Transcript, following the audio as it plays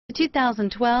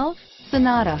2012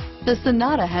 Sonata. The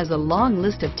Sonata has a long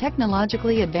list of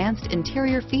technologically advanced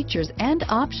interior features and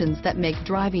options that make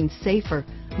driving safer,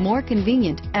 more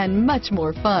convenient, and much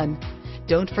more fun.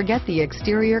 Don't forget the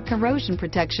exterior corrosion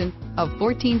protection, a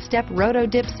 14-step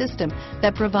roto-dip system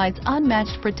that provides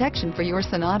unmatched protection for your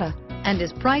Sonata and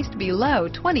is priced below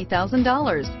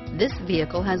 $20,000. This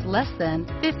vehicle has less than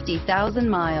 50,000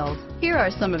 miles. Here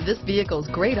are some of this vehicle's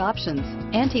great options: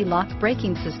 anti-lock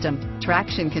braking system,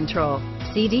 traction control,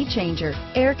 CD changer,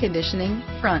 air conditioning,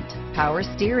 front, power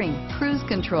steering, cruise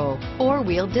control,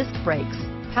 four-wheel disc brakes,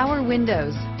 power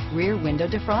windows, rear window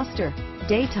defroster,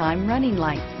 daytime running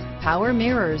lights, power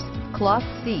mirrors, cloth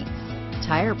seats,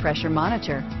 tire pressure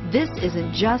monitor. This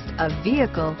isn't just a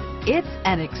vehicle, it's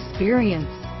an experience.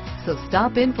 So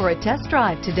stop in for a test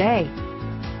drive today.